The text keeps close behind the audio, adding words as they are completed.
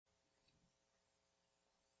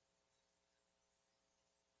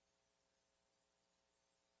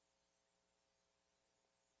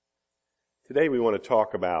Today we want to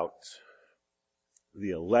talk about the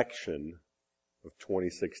election of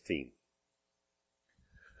 2016.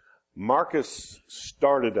 Marcus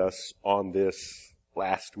started us on this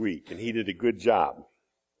last week, and he did a good job.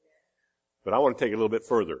 But I want to take it a little bit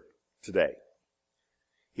further today.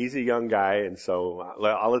 He's a young guy, and so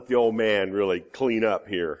I'll let the old man really clean up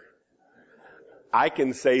here. I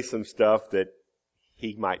can say some stuff that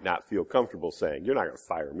he might not feel comfortable saying. You're not going to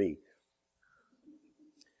fire me.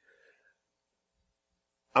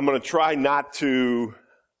 I'm going to try not to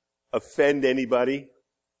offend anybody,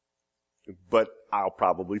 but I'll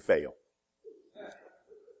probably fail.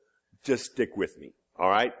 Just stick with me, all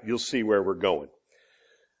right? You'll see where we're going.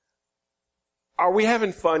 Are we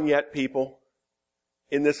having fun yet, people,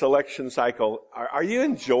 in this election cycle? Are you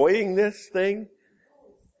enjoying this thing?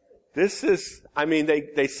 This is,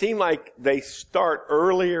 they seem like they start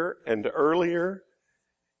earlier and earlier,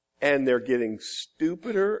 and they're getting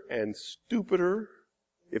stupider and stupider,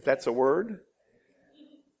 if that's a word.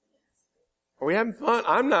 Are we having fun?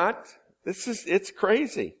 I'm not. It's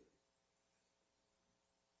crazy.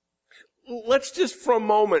 Let's just for a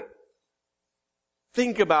moment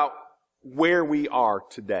think about where we are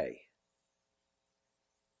today.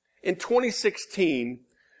 In 2016,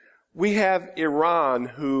 we have Iran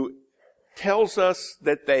who tells us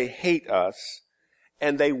that they hate us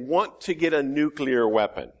and they want to get a nuclear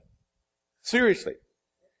weapon. Seriously.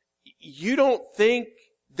 You don't think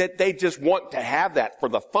that they just want to have that for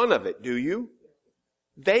the fun of it, do you?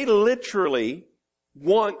 They literally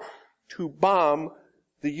want to bomb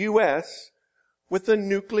the U.S. with a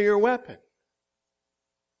nuclear weapon.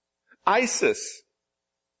 ISIS,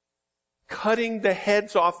 cutting the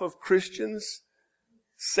heads off of Christians,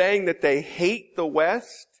 saying that they hate the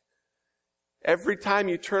West. Every time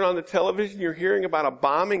you turn on the television, you're hearing about a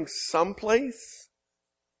bombing someplace.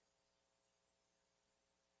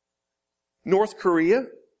 North Korea,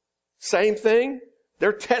 same thing.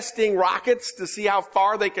 They're testing rockets to see how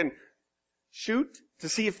far they can shoot, to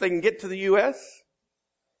see if they can get to the U.S.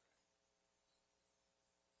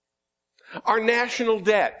 Our national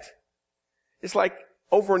debt is like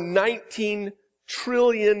over $19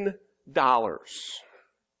 trillion. The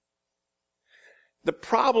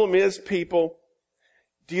problem is, people,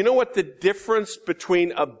 do you know what the difference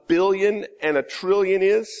between a billion and a trillion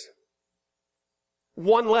is?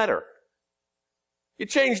 One letter. You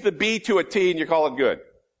change the B to a T and you call it good.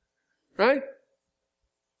 Right?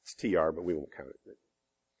 It's TR, but we won't count it.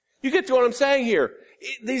 You get to what I'm saying here.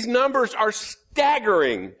 These numbers are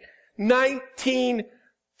staggering. $19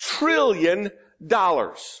 trillion.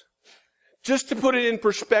 Just to put it in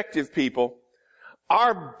perspective, people,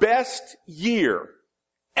 our best year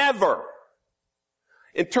ever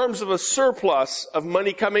in terms of a surplus of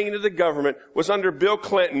money coming into the government was under Bill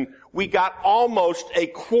Clinton. We got almost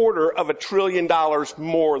 $250 billion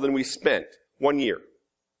more than we spent 1 year.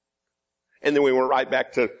 And then we went right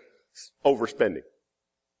back to overspending.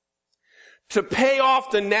 To pay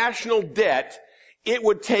off the national debt, it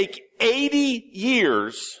would take 80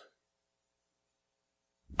 years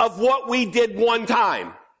of what we did one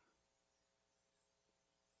time.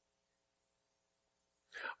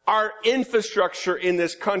 Our infrastructure in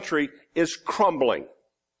this country is crumbling.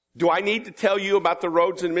 Do I need to tell you about the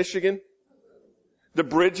roads in Michigan? The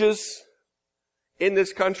bridges in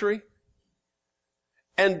this country?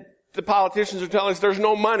 And the politicians are telling us there's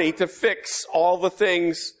no money to fix all the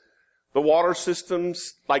things, the water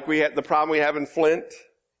systems, like we had the problem we have in Flint.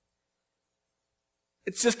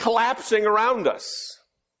 It's just collapsing around us.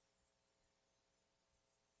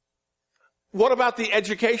 What about the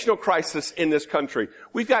educational crisis in this country?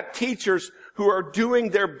 We've got teachers who are doing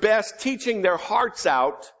their best, teaching their hearts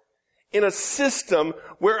out in a system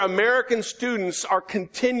where American students are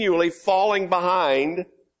continually falling behind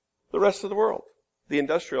the rest of the world, the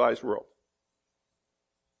industrialized world.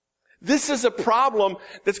 This is a problem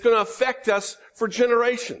that's going to affect us for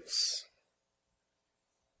generations.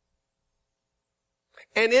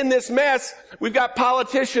 And in this mess, we've got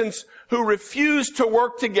politicians who refuse to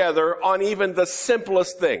work together on even the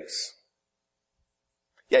simplest things.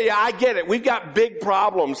 Yeah, I get it. We've got big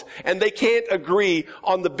problems, and they can't agree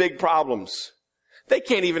on the big problems. They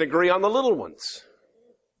can't even agree on the little ones.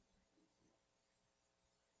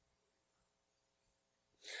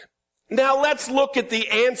 Now let's look at the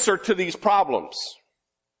answer to these problems.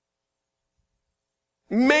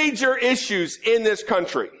 Major issues in this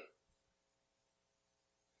country.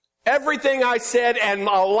 Everything I said and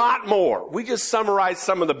a lot more. We just summarized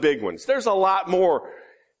some of the big ones. There's a lot more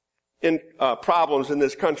problems in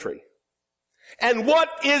this country. And what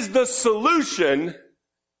is the solution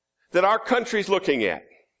that our country's looking at?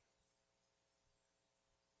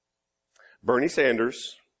 Bernie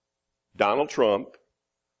Sanders, Donald Trump,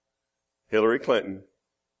 Hillary Clinton,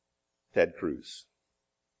 Ted Cruz.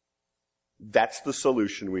 That's the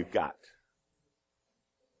solution we've got.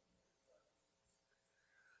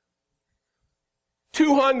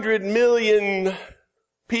 $200 million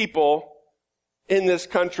people in this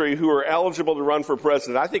country who are eligible to run for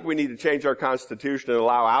president. I think we need to change our Constitution and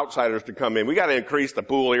allow outsiders to come in. We got to increase the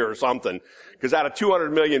pool here or something. Because out of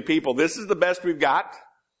 200 million people, this is the best we've got.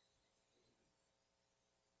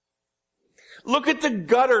 Look at the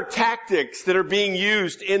gutter tactics that are being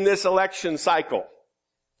used in this election cycle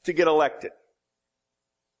to get elected.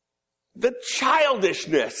 The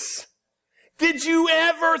childishness. Did you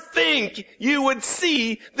ever think you would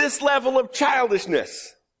see this level of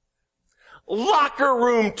childishness? Locker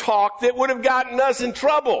room talk that would have gotten us in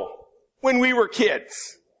trouble when we were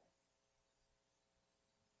kids.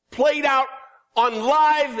 Played out on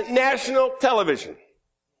live national television.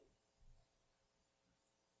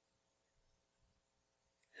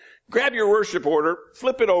 Grab your worship order,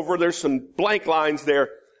 flip it over, there's some blank lines there.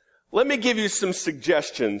 Let me give you some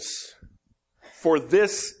suggestions for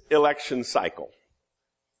this election cycle.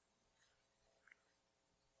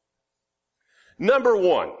 Number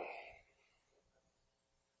one.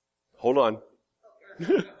 Hold on.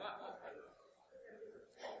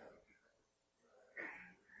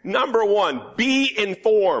 Number one, be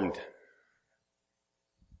informed.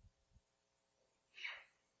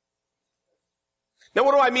 Now,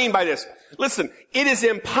 what do I mean by this? Listen, it is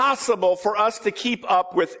impossible for us to keep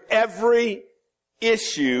up with every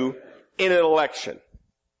issue in an election.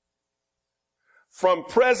 From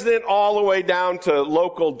president all the way down to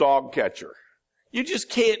local dog catcher. You just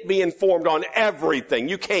can't be informed on everything.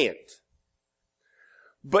 You can't.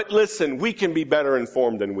 But listen, we can be better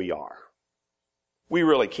informed than we are. We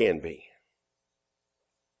really can be.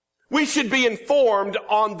 We should be informed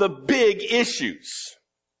on the big issues.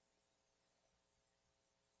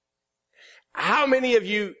 How many of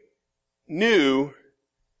you knew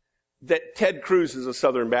that Ted Cruz is a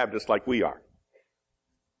Southern Baptist like we are?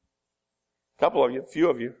 A couple of you, a few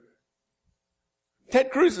of you.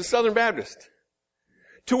 Ted Cruz is Southern Baptist.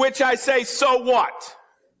 To which I say, so what?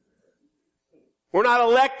 We're not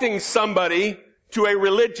electing somebody to a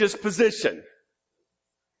religious position.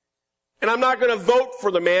 And I'm not going to vote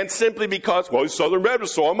for the man simply because, well, he's Southern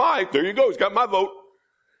Baptist, so am I. There you go, he's got my vote.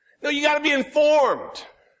 No, you got to be informed.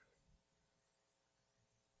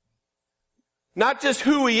 Not just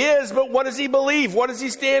who he is, but what does he believe? What does he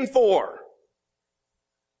stand for?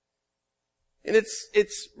 And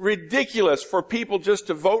it's ridiculous for people just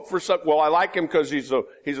to vote for something. Well, I like him because he's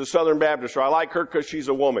a Southern Baptist, or I like her because she's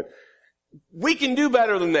a woman. We can do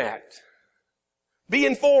better than that. Be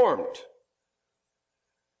informed.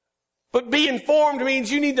 But be informed means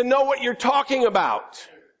you need to know what you're talking about.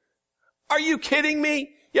 Are you kidding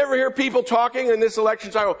me? You ever hear people talking in this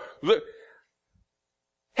election cycle?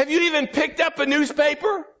 Have you even picked up a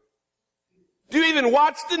newspaper? Do you even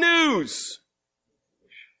watch the news?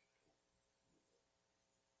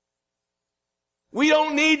 We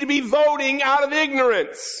don't need to be voting out of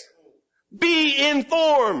ignorance. Be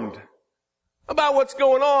informed about what's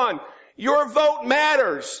going on. Your vote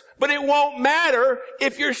matters, but it won't matter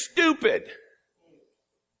if you're stupid.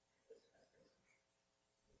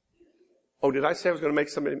 Oh, did I say I was going to make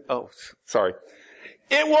somebody? Oh, sorry.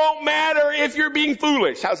 It won't matter if you're being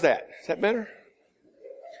foolish. How's that? Is that better?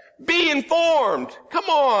 Be informed. Come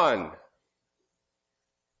on.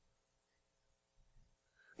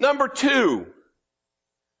 Number two,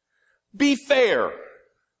 be fair.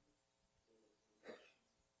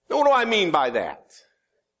 Now, what do I mean by that?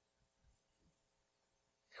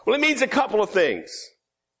 Well, it means a couple of things.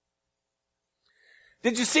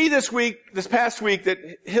 Did you see this past week, that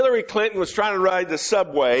Hillary Clinton was trying to ride the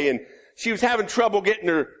subway and she was having trouble getting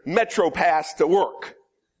her Metro Pass to work,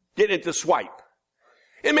 getting it to swipe.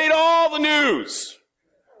 It made all the news.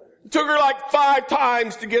 It took her like 5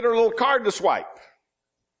 times to get her little card to swipe.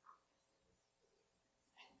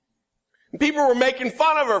 And people were making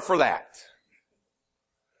fun of her for that.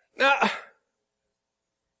 Now,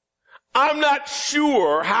 I'm not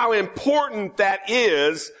sure how important that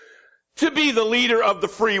is to be the leader of the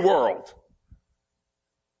free world.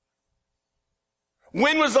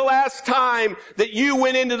 When was the last time that you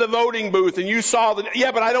went into the voting booth and you saw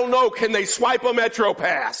yeah, but I don't know, can they swipe a Metro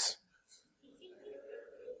Pass?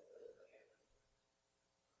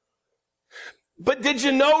 But did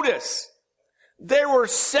you notice there were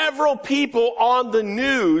several people on the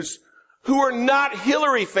news who are not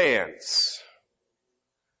Hillary fans?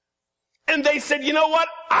 And they said, you know what?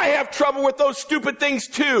 I have trouble with those stupid things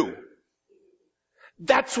too.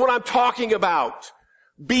 That's what I'm talking about.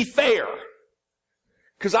 Be fair.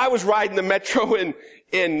 Because I was riding the metro in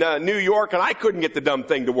New York and I couldn't get the dumb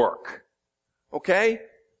thing to work. Okay?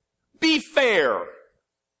 Be fair.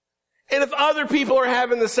 And if other people are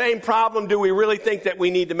having the same problem, do we really think that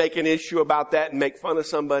we need to make an issue about that and make fun of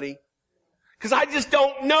somebody? Because I just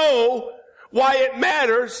don't know why it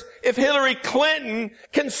matters if Hillary Clinton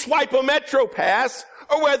can swipe a Metro pass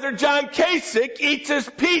or whether John Kasich eats his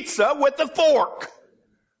pizza with a fork.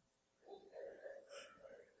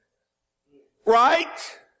 Right?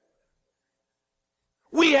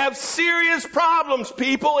 We have serious problems,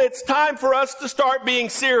 people. It's time for us to start being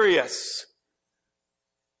serious.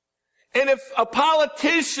 And if a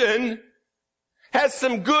politician has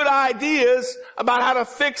some good ideas about how to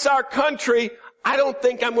fix our country, I don't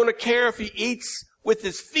think I'm going to care if he eats with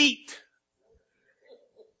his feet.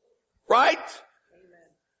 Right?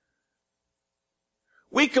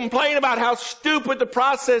 We complain about how stupid the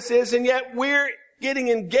process is, and yet we're getting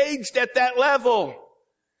engaged at that level.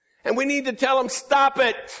 And we need to tell them, stop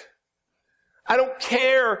it. I don't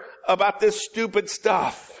care about this stupid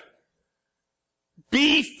stuff.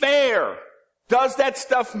 Be fair. Does that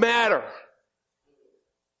stuff matter?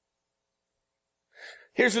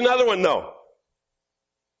 Here's another one though.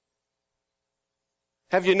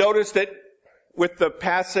 Have you noticed that with the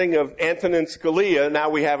passing of Antonin Scalia,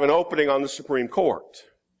 now we have an opening on the Supreme Court?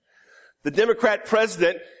 The Democrat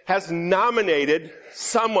president has nominated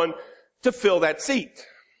someone to fill that seat.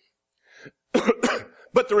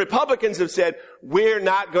 But the Republicans have said, we're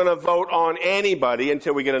not going to vote on anybody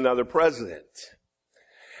until we get another president.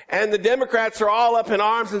 And the Democrats are all up in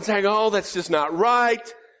arms and saying, oh, that's just not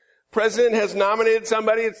right. President has nominated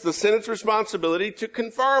somebody. It's the Senate's responsibility to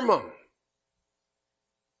confirm them.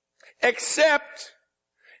 Except,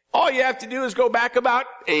 all you have to do is go back about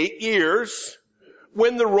 8 years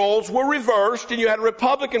when the roles were reversed and you had a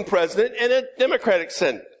Republican president and a Democratic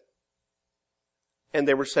Senate. And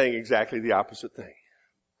they were saying exactly the opposite thing.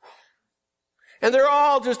 And they're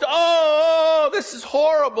all just, oh, this is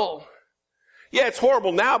horrible. Yeah, it's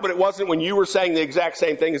horrible now, but it wasn't when you were saying the exact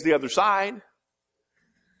same thing as the other side.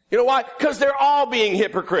 You know why? Because they're all being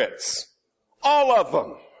hypocrites. All of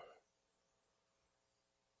them.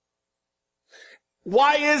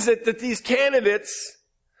 Why is it that these candidates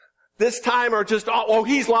this time are just, oh,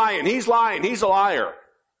 he's lying, he's a liar.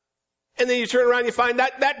 And then you turn around and you find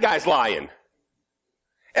that guy's lying.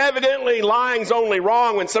 Evidently, lying's only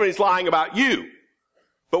wrong when somebody's lying about you.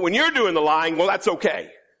 But when you're doing the lying, well, that's okay.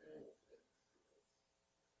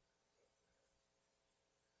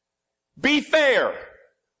 Be fair.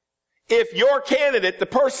 If your candidate, the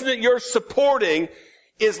person that you're supporting,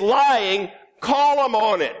 is lying, call them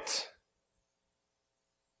on it.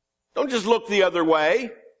 Don't just look the other way.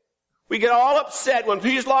 We get all upset when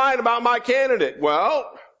he's lying about my candidate. Well,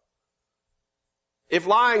 if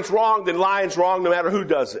lying's wrong, then lying's wrong no matter who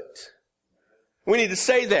does it. We need to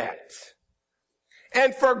say that.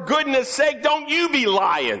 And for goodness sake, don't you be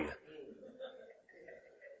lying.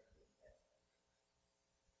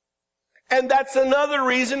 And that's another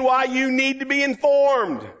reason why you need to be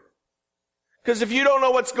informed. Because if you don't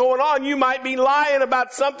know what's going on, you might be lying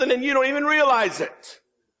about something and you don't even realize it.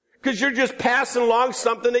 Because you're just passing along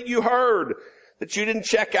something that you heard that you didn't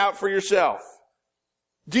check out for yourself.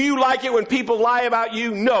 Do you like it when people lie about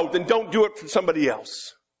you? No, then don't do it for somebody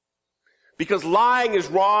else. Because lying is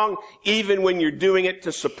wrong even when you're doing it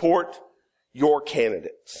to support your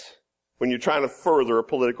candidates. When you're trying to further a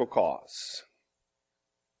political cause.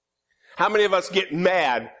 How many of us get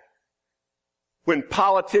mad when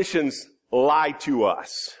politicians lie to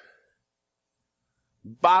us?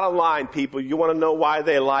 Bottom line, people, you want to know why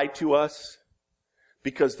they lie to us?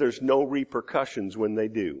 Because there's no repercussions when they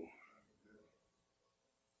do.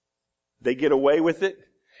 They get away with it.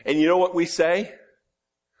 And you know what we say?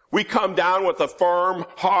 We come down with a firm,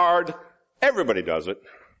 hard, everybody does it.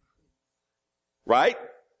 Right?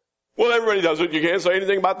 Well, everybody does it. You can't say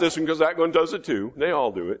anything about this one because that one does it too. They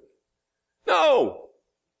all do it. No.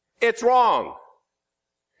 It's wrong.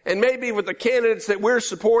 And maybe with the candidates that we're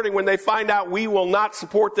supporting, when they find out we will not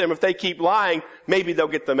support them if they keep lying, maybe they'll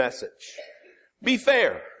get the message. Be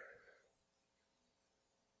fair.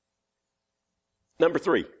 Number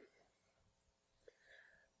 3.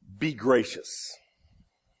 Be gracious.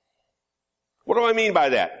 What do I mean by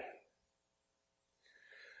that?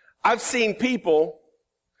 I've seen people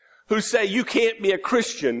who say you can't be a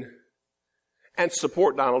Christian and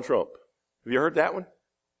support Donald Trump. Have you heard that one?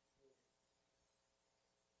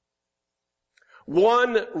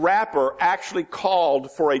 One rapper actually called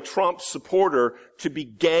for a Trump supporter to be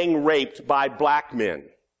gang raped by black men. Did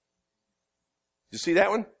you see that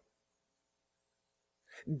one?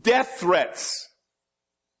 Death threats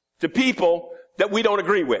to people that we don't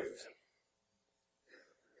agree with.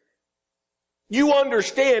 You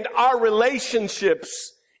understand our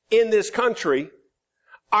relationships in this country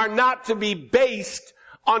are not to be based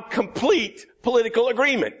on complete political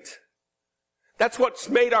agreement. That's what's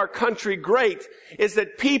made our country great, is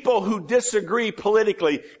that people who disagree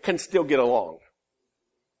politically can still get along.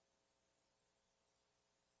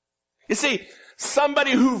 You see,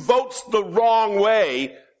 somebody who votes the wrong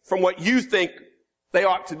way from what you think they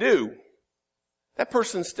ought to do, that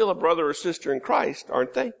person's still a brother or sister in Christ,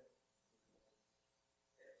 aren't they?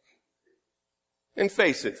 And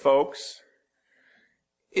face it, folks,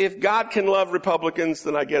 if God can love Republicans,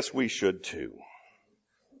 then I guess we should too.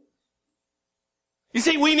 You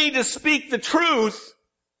see, we need to speak the truth,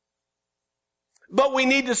 but we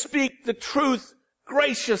need to speak the truth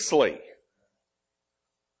graciously.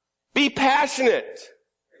 Be passionate.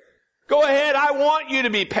 Go ahead, I want you to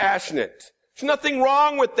be passionate. There's nothing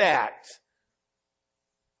wrong with that.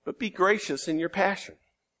 But be gracious in your passion.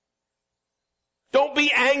 Don't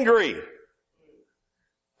be angry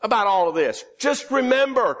about all of this. Just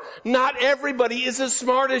remember, not everybody is as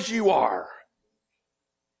smart as you are.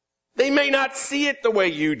 They may not see it the way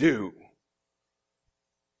you do.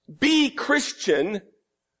 Be Christian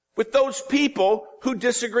with those people who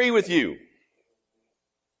disagree with you.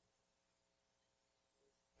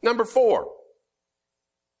 Number 4,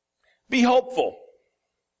 be hopeful.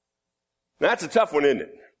 That's a tough one, isn't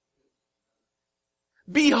it?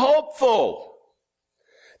 Be hopeful.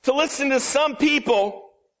 To listen to some people,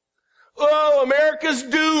 oh, America's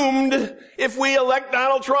doomed if we elect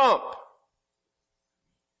Donald Trump.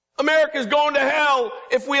 America's going to hell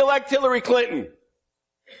if we elect Hillary Clinton.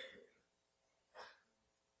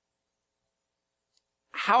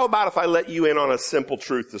 How about if I let you in on a simple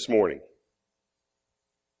truth this morning?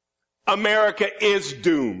 America is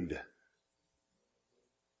doomed.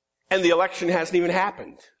 And the election hasn't even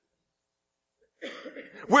happened.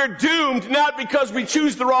 We're doomed not because we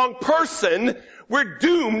choose the wrong person. We're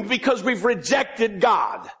doomed because we've rejected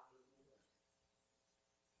God.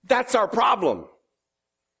 That's our problem.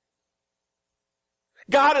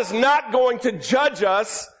 God is not going to judge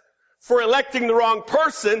us for electing the wrong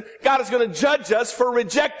person. God is going to judge us for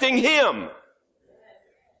rejecting Him.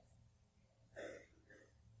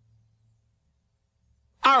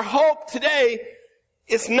 Our hope today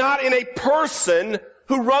is not in a person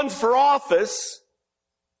who runs for office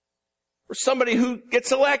or somebody who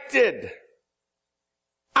gets elected.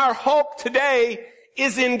 Our hope today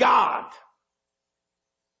is in God.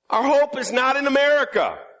 Our hope is not in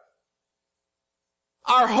America.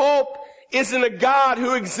 Our hope is in a God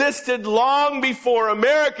who existed long before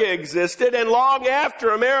America existed, and long after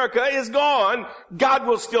America is gone, God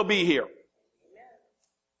will still be here.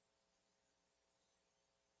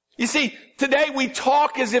 You see, today we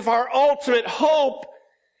talk as if our ultimate hope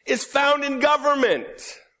is found in government.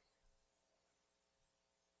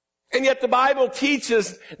 And yet the Bible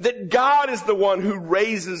teaches that God is the one who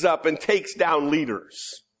raises up and takes down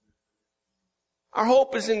leaders. Our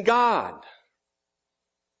hope is in God.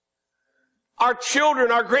 Our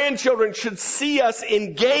children, our grandchildren should see us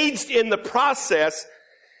engaged in the process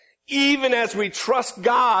even as we trust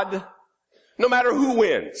God, no matter who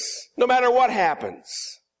wins, no matter what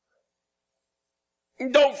happens.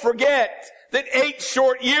 Don't forget that 8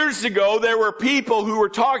 short years ago, there were people who were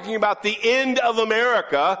talking about the end of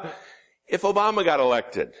America if Obama got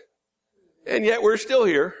elected. And yet we're still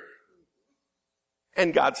here.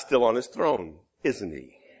 And God's still on His throne, isn't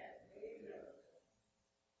He?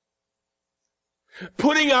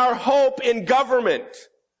 Putting our hope in government,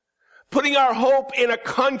 putting our hope in a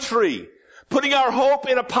country, putting our hope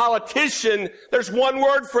in a politician, there's one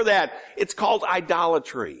word for that. It's called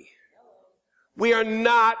idolatry. We are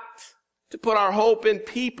not to put our hope in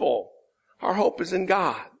people. Our hope is in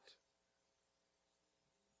God.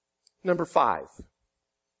 Number 5,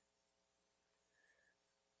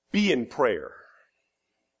 be in prayer.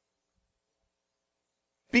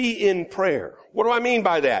 Be in prayer. What do I mean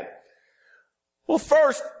by that? Well,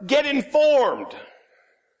 first, get informed.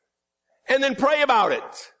 And then pray about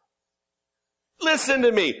it. Listen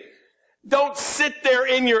to me. Don't sit there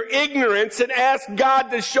in your ignorance and ask God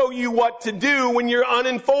to show you what to do when you're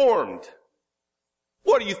uninformed.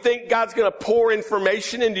 What, do you think God's going to pour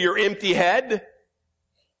information into your empty head?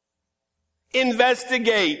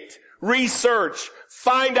 Investigate, research,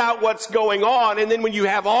 find out what's going on, and then when you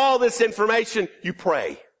have all this information, you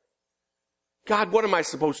pray. God, what am I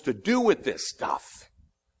supposed to do with this stuff?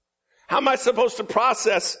 How am I supposed to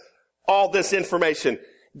process all this information?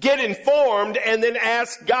 Get informed and then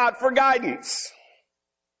ask God for guidance.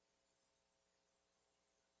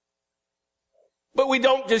 But we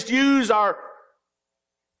don't just use our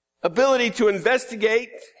ability to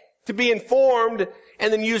investigate, to be informed,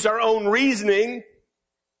 and then use our own reasoning,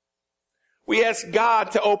 we ask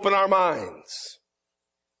God to open our minds.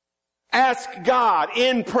 Ask God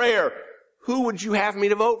in prayer, who would you have me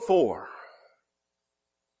to vote for?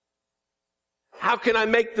 How can I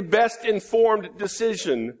make the best informed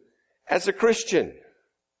decision as a Christian?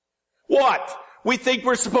 What? We think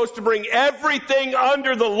we're supposed to bring everything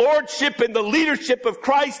under the lordship and the leadership of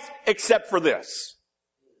Christ except for this.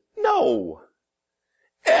 No.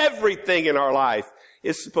 Everything in our life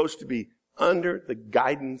is supposed to be under the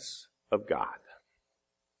guidance of God.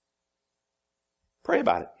 Pray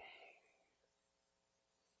about it.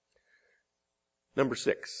 Number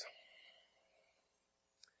 6.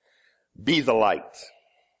 Be the light.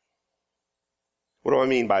 What do I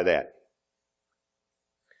mean by that?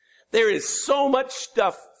 There is so much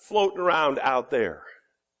stuff floating around out there.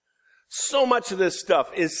 So much of this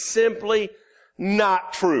stuff is simply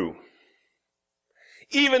not true.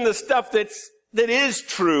 Even the stuff that is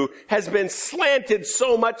true has been slanted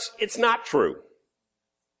so much it's not true.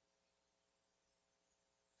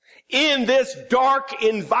 In this dark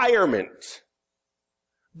environment,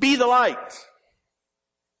 be the light.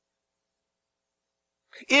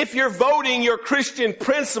 If you're voting your Christian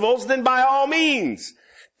principles, then by all means,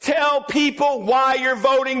 tell people why you're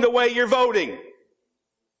voting the way you're voting.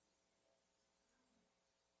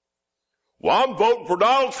 Well, I'm voting for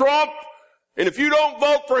Donald Trump, and if you don't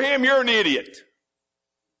vote for him, you're an idiot.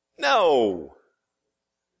 No.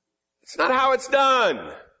 It's not how it's done.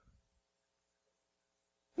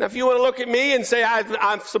 Now, if you want to look at me and say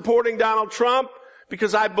I'm supporting Donald Trump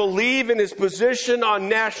because I believe in his position on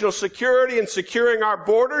national security and securing our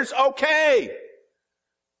borders, okay.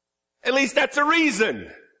 At least that's a reason.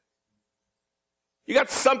 You got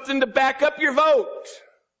something to back up your vote.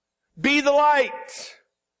 Be the light.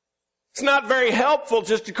 It's not very helpful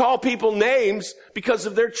just to call people names because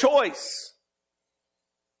of their choice.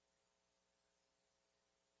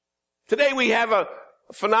 Today we have a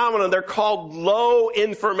phenomenon, they're called low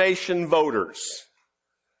information voters.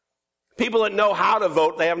 People that know how to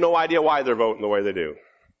vote, they have no idea why they're voting the way they do.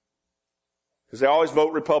 Because they always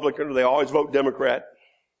vote Republican or they always vote Democrat.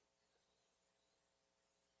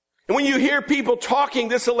 And when you hear people talking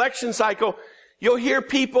this election cycle, you'll hear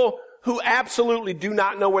people who absolutely do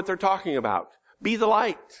not know what they're talking about. Be the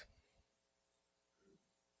light.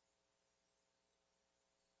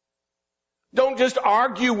 Don't just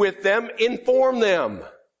argue with them, inform them.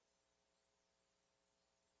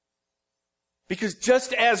 Because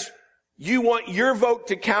just as you want your vote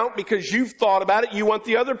to count because you've thought about it, you want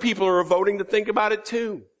the other people who are voting to think about it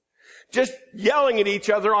too. Just yelling at each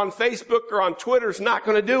other on Facebook or on Twitter is not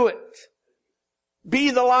going to do it.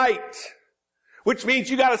 Be the light, which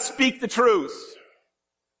means you got to speak the truth.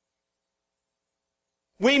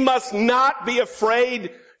 We must not be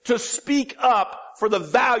afraid to speak up for the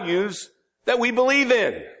values that we believe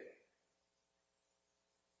in.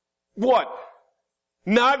 What?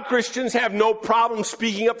 Non-Christians have no problem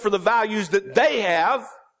speaking up for the values that they have.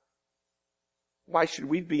 Why should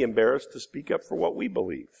we be embarrassed to speak up for what we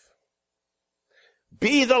believe?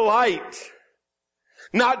 Be the light.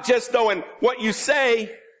 Not just knowing what you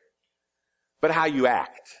say, but how you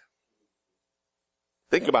act.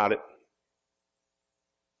 Think about it.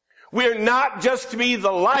 We're not just to be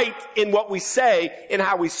the light in what we say and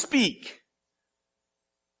how we speak.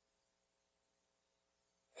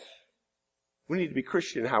 We need to be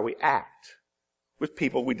Christian in how we act with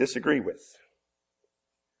people we disagree with.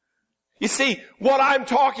 You see, what I'm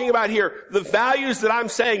talking about here, the values that I'm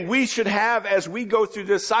saying we should have as we go through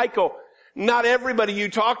this cycle, not everybody you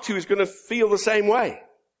talk to is going to feel the same way.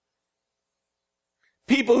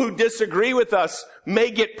 People who disagree with us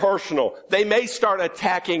may get personal. They may start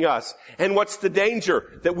attacking us. And what's the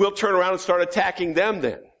danger? That we'll turn around and start attacking them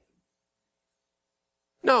then.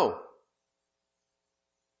 No.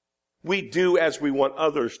 We do as we want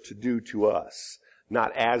others to do to us,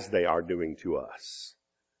 not as they are doing to us.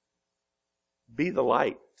 Be the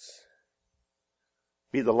light.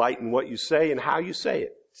 Be the light in what you say and how you say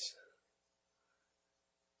it.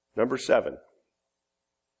 Number 7.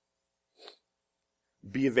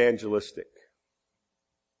 Be evangelistic.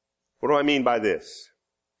 What do I mean by this?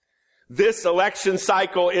 This election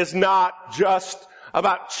cycle is not just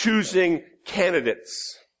about choosing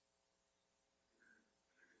candidates.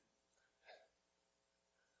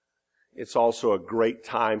 It's also a great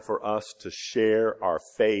time for us to share our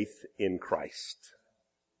faith in Christ.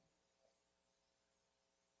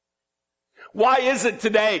 Why is it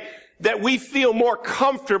today that we feel more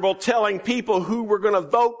comfortable telling people who we're going to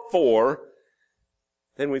vote for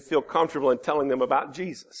than we feel comfortable in telling them about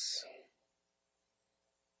Jesus?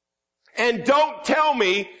 And don't tell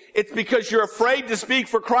me it's because you're afraid to speak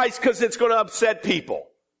for Christ because it's going to upset people.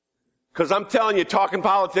 Because I'm telling you, talking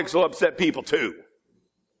politics will upset people too.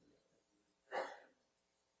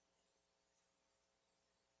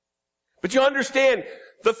 But you understand,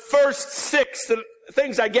 the first 6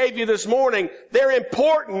 things I gave you this morning, they're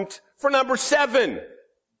important for number 7.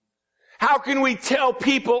 How can we tell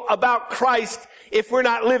people about Christ if we're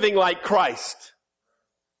not living like Christ?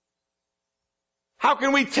 How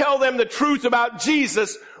can we tell them the truth about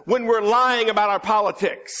Jesus when we're lying about our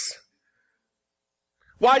politics?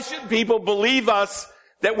 Why should people believe us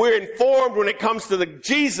that we're informed when it comes to the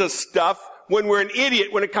Jesus stuff when we're an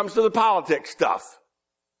idiot when it comes to the politics stuff?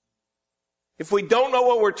 If we don't know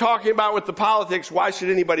what we're talking about with the politics, why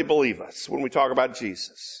should anybody believe us when we talk about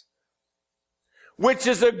Jesus? Which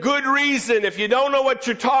is a good reason. If you don't know what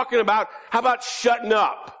you're talking about, how about shutting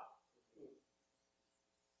up?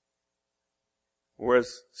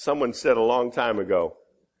 Whereas someone said a long time ago,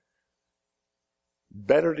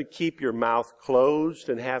 better to keep your mouth closed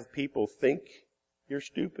and have people think you're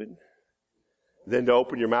stupid than to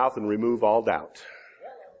open your mouth and remove all doubt.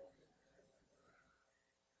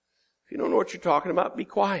 If you don't know what you're talking about, be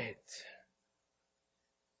quiet.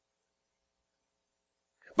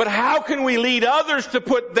 But how can we lead others to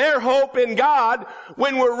put their hope in God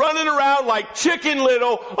when we're running around like Chicken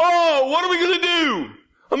Little? Oh, what are we going to do?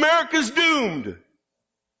 America's doomed.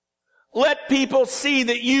 Let people see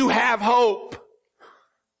that you have hope.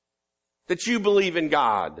 That you believe in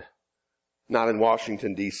God, not in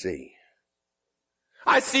Washington, D.C.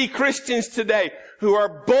 I see Christians today who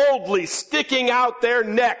are boldly sticking out their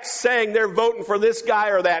necks saying they're voting for this guy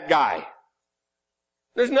or that guy.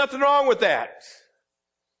 There's nothing wrong with that.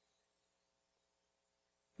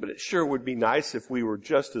 But it sure would be nice if we were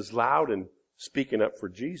just as loud in speaking up for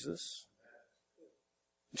Jesus,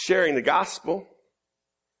 sharing the gospel.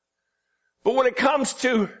 But when it comes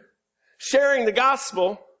to sharing the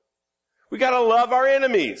gospel, we got to love our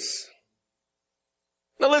enemies.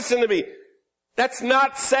 Now listen to me. That's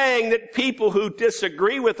not saying that people who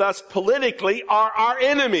disagree with us politically are our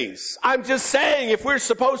enemies. I'm just saying if we're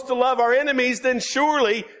supposed to love our enemies, then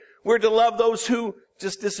surely we're to love those who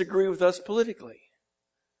just disagree with us politically.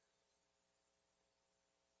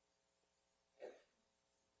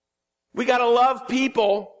 We got to love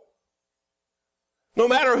people no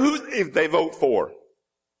matter who they vote for.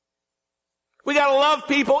 We got to love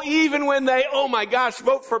people even when they, oh my gosh,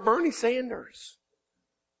 vote for Bernie Sanders.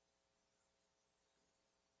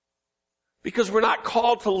 Because we're not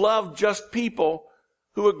called to love just people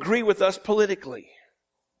who agree with us politically.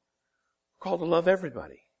 We're called to love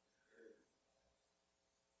everybody.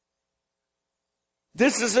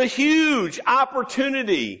 This is a huge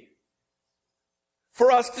opportunity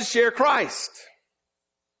for us to share Christ.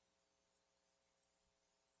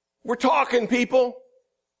 We're talking, people.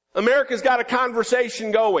 America's got a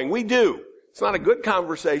conversation going. We do. It's not a good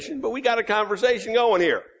conversation, but we got a conversation going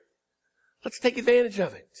here. Let's take advantage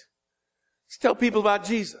of it. Let's tell people about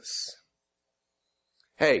Jesus.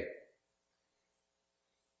 Hey,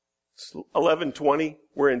 it's 11:20.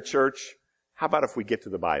 We're in church. How about if we get to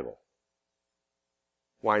the Bible?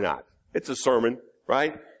 Why not? It's a sermon,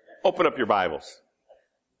 right? Open up your Bibles.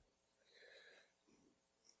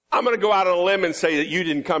 I'm going to go out on a limb and say that you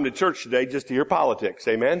didn't come to church today just to hear politics.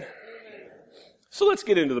 Amen? So let's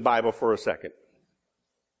get into the Bible for a second.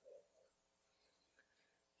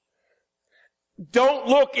 Don't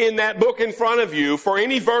look in that book in front of you for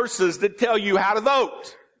any verses that tell you how to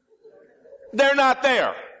vote. They're not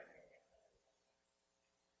there.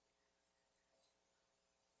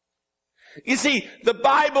 You see, the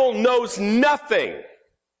Bible knows nothing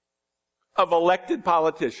of elected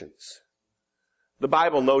politicians. The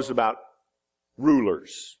Bible knows about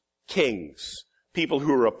rulers, kings, people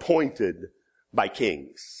who are appointed by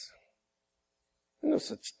kings.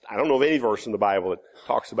 I don't know of any verse in the Bible that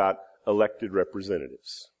talks about elected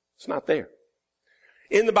representatives. It's not there.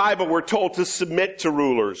 In the Bible, we're told to submit to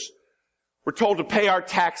rulers. We're told to pay our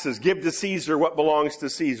taxes, give to Caesar what belongs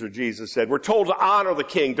to Caesar, Jesus said. We're told to honor the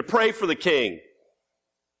king, to pray for the king.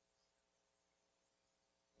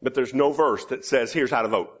 But there's no verse that says, here's how to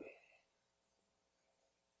vote.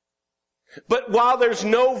 But while there's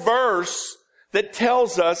no verse that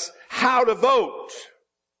tells us how to vote,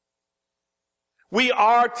 we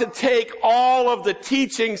are to take all of the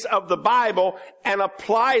teachings of the Bible and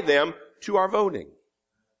apply them to our voting.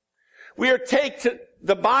 We are to take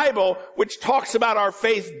the Bible, which talks about our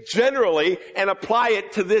faith generally, and apply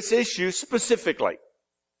it to this issue specifically.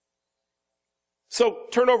 So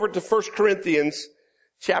turn over to 1 Corinthians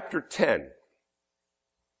chapter 10.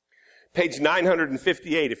 Page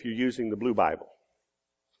 958 if you're using the Blue Bible.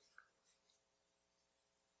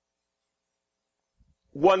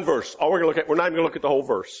 One verse. All we're going to look at, we're not even going to look at the whole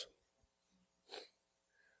verse.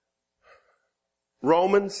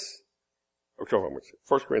 Romans, 1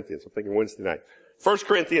 Corinthians, I'm thinking Wednesday night. 1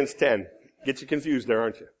 Corinthians 10. Get you confused there,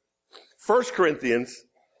 aren't you? 1 Corinthians,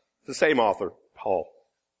 the same author, Paul.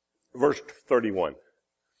 Verse 31.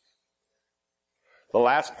 The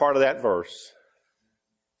last part of that verse,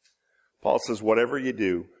 Paul says, whatever you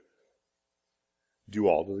do, do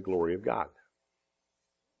all to the glory of God.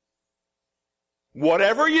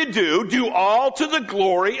 Whatever you do all to the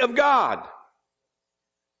glory of God.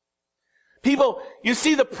 People, you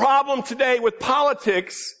see the problem today with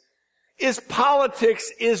politics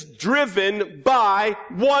is driven by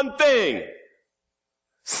one thing.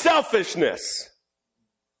 Selfishness.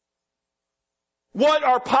 What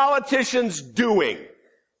are politicians doing?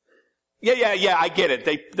 Yeah, I get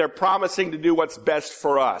it. They're promising to do what's best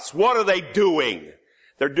for us. What are they doing?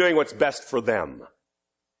 They're doing what's best for them.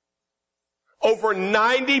 Over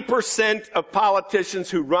 90% of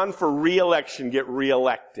politicians who run for re-election get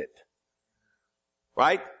re-elected.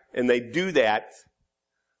 Right? And they do that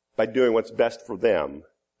by doing what's best for them,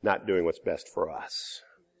 not doing what's best for us.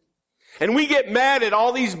 And we get mad at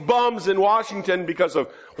all these bums in Washington because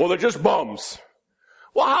of, well, they're just bums.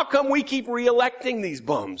 Well, how come we keep re-electing these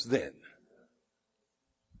bums then?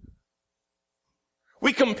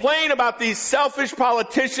 We complain about these selfish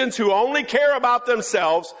politicians who only care about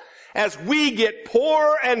themselves as we get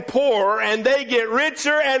poorer and poorer and they get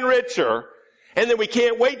richer and richer. And then we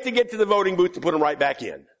can't wait to get to the voting booth to put them right back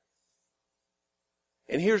in.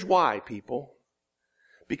 And here's why, people.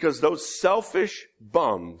 Because those selfish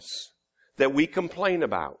bums that we complain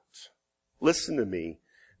about, listen to me,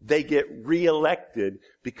 they get reelected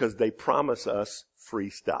because they promise us free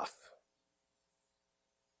stuff.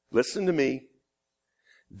 Listen to me.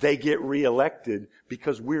 They get reelected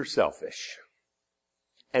because we're selfish.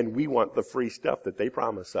 And we want the free stuff that they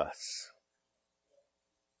promise us.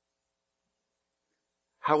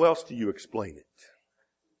 How else do you explain it?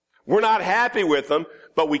 We're not happy with them,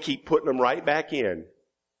 but we keep putting them right back in.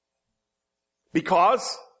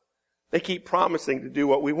 Because they keep promising to do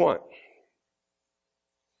what we want.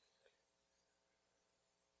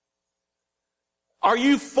 Are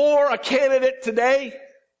you for a candidate today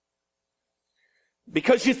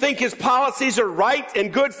because you think his policies are right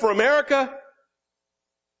and good for America?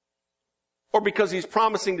 Or because he's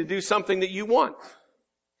promising to do something that you want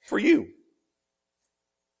for you?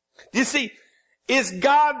 You see, is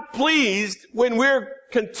God pleased when we're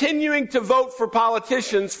continuing to vote for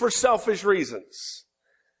politicians for selfish reasons?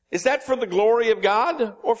 Is that for the glory of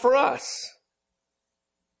God or for us?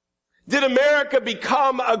 Did America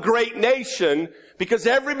become a great nation because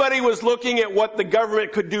everybody was looking at what the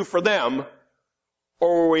government could do for them?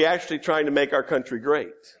 Or were we actually trying to make our country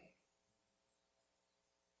great?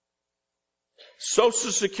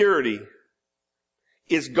 Social Security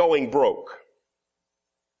is going broke.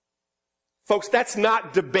 Folks, that's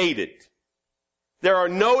not debated. There are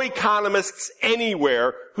no economists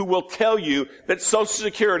anywhere who will tell you that Social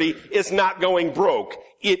Security is not going broke.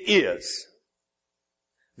 It is.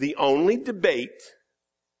 The only debate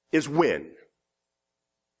is when.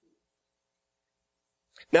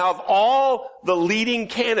 Now, of all the leading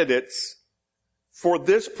candidates for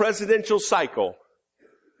this presidential cycle,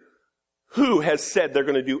 who has said they're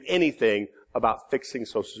going to do anything about fixing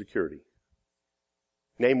Social Security?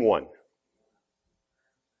 Name one.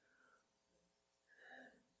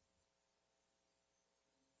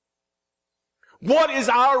 What is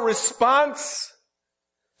our response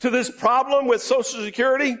to this problem with Social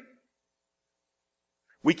Security?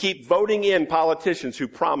 We keep voting in politicians who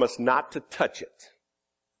promise not to touch it.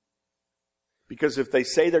 Because if they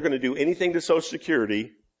say they're going to do anything to Social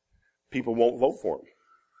Security, people won't vote for them.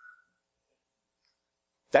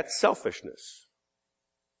 That's selfishness.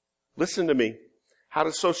 Listen to me. How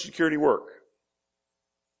does Social Security work?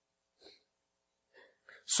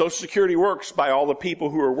 Social Security works by all the people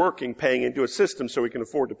who are working paying into a system so we can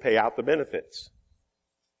afford to pay out the benefits.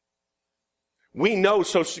 We know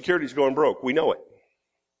Social Security is going broke. We know it.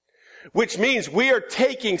 Which means we are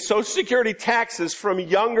taking Social Security taxes from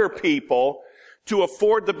younger people to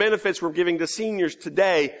afford the benefits we're giving to seniors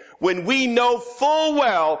today, when we know full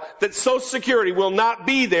well that Social Security will not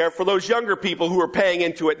be there for those younger people who are paying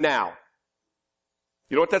into it now.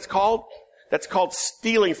 You know what that's called? That's called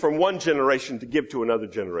stealing from one generation to give to another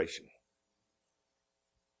generation.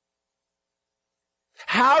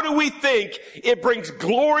 How do we think it brings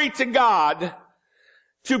glory to God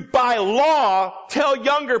to, by law, tell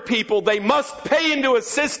younger people they must pay into a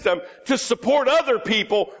system to support other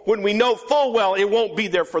people when we know full well it won't be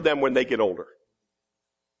there for them when they get older?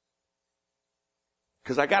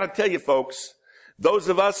 Because I got to tell you, folks, Those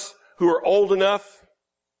of us who are old enough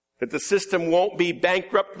that the system won't be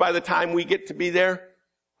bankrupt by the time we get to be there,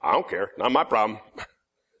 I don't care. Not my problem.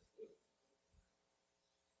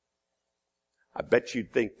 I bet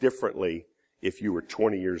you'd think differently if you were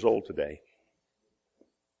 20 years old today.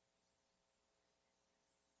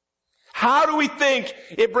 How do we think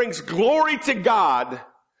it brings glory to God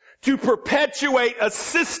to perpetuate a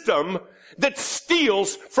system that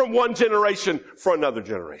steals from one generation for another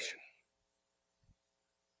generation?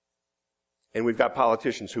 And we've got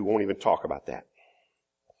politicians who won't even talk about that.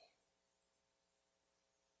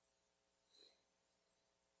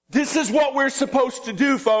 This is what we're supposed to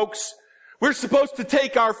do, folks. We're supposed to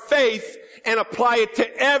take our faith and apply it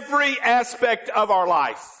to every aspect of our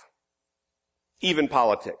life, even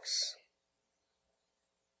politics.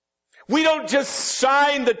 We don't just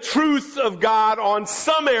shine the truth of God on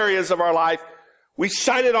some areas of our life. We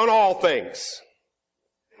shine it on all things.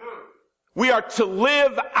 We are to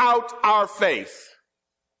live out our faith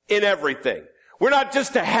in everything. We're not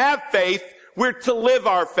just to have faith, we're to live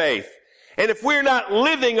our faith. And if we're not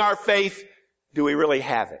living our faith, do we really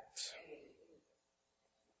have it?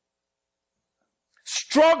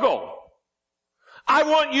 Struggle. I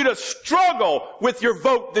want you to struggle with your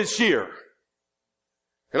vote this year.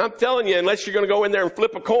 And I'm telling you, unless you're going to go in there and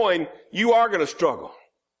flip a coin, you are going to struggle.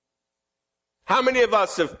 How many of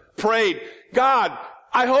us have prayed, God,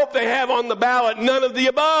 I hope they have on the ballot none of the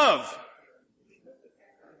above?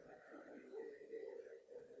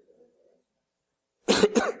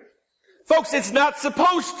 Folks, it's not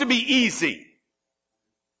supposed to be easy.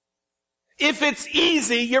 If it's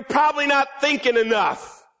easy, you're probably not thinking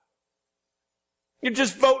enough. You're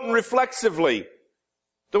just voting reflexively,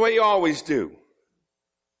 the way you always do.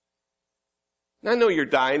 And I know you're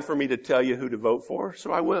dying for me to tell you who to vote for,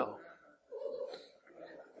 so I will.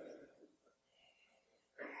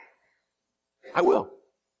 I will.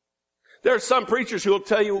 There are some preachers who will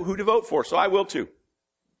tell you who to vote for, so I will too.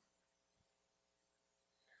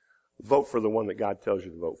 Vote for the one that God tells you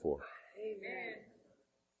to vote for. Amen.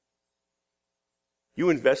 You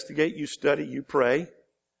investigate, you study, you pray.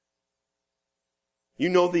 You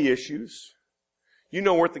know the issues. You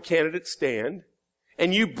know where the candidates stand.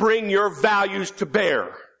 And you bring your values to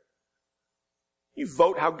bear. You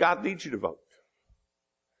vote how God leads you to vote.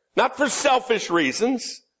 Not for selfish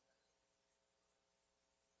reasons,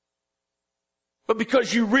 but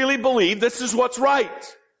because you really believe this is what's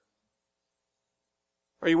right.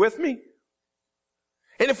 Are you with me?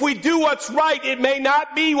 And if we do what's right, it may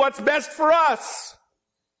not be what's best for us.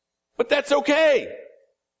 But that's okay.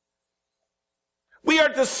 We are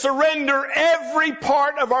to surrender every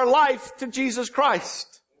part of our life to Jesus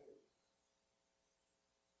Christ.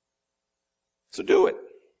 So do it.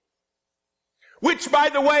 Which, by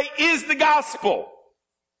the way, is the gospel.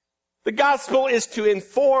 The gospel is to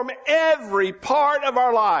inform every part of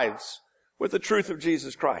our lives with the truth of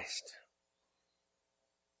Jesus Christ.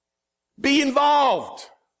 Be involved.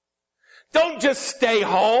 Don't just stay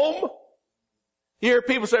home. You hear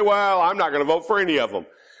people say, well, I'm not going to vote for any of them.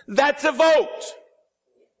 That's a vote.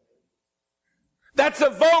 That's a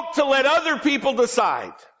vote to let other people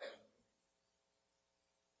decide.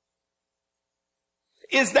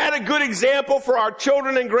 Is that a good example for our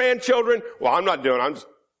children and grandchildren? Well, I'm not doing it. I'm just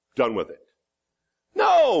done with it.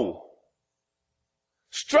 No.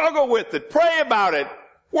 Struggle with it. Pray about it.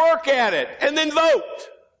 Work at it. And then vote.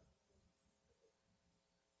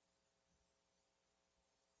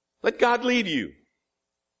 Let God lead you.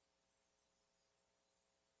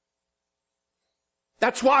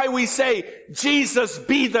 That's why we say, Jesus,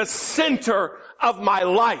 be the center of my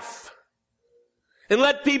life. And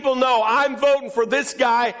let people know I'm voting for this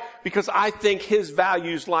guy because I think his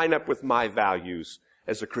values line up with my values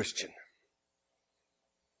as a Christian.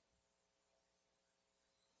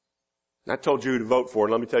 And I told you who to vote for,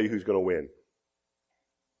 and let me tell you who's going to win.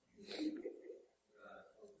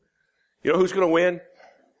 You know who's going to win?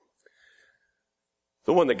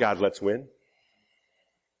 The one that God lets win.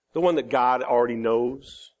 The one that God already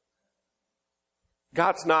knows.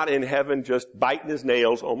 God's not in heaven just biting his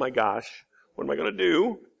nails. Oh my gosh, what am I going to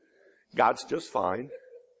do? God's just fine.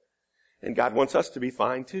 And God wants us to be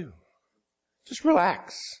fine too. Just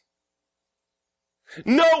relax.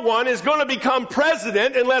 No one is going to become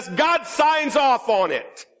president unless God signs off on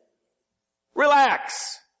it.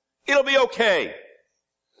 Relax. It'll be okay.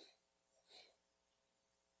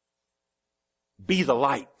 Be the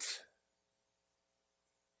light.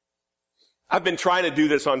 I've been trying to do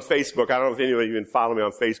this on Facebook. I don't know if any of you even follow me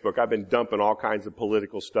on Facebook. I've been dumping all kinds of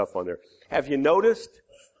political stuff on there. Have you noticed?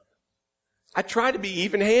 I try to be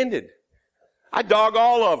even-handed. I dog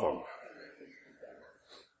all of them.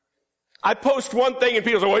 I post one thing and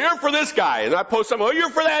people say, well, you're for this guy. And I post something, oh, you're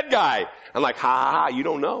for that guy. I'm like, ha, you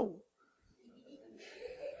don't know.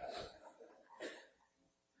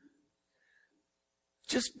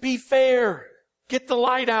 Just be fair. Get the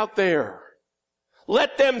light out there.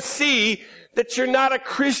 Let them see that you're not a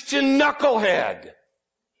Christian knucklehead.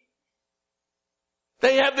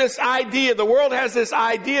 They have this idea, the world has this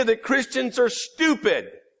idea that Christians are stupid.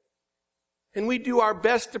 And we do our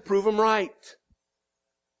best to prove them right.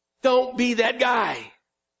 Don't be that guy.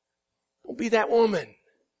 Don't be that woman.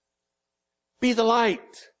 Be the light.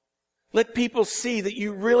 Let people see that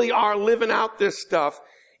you really are living out this stuff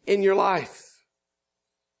in your life.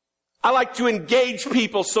 I like to engage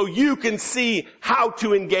people so you can see how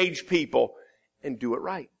to engage people and do it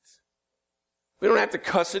right. We don't have to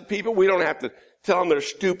cuss at people. We don't have to tell them they're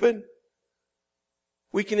stupid.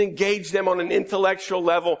 We can engage them on an intellectual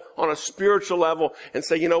level, on a spiritual level, and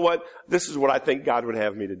say, you know what? This is what I think God would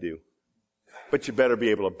have me to do. But you better be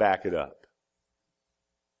able to back it up.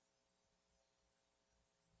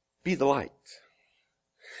 Be the light.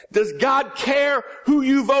 Does God care who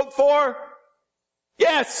you vote for?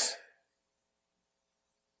 Yes.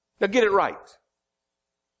 Now get it right.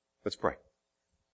 Let's pray.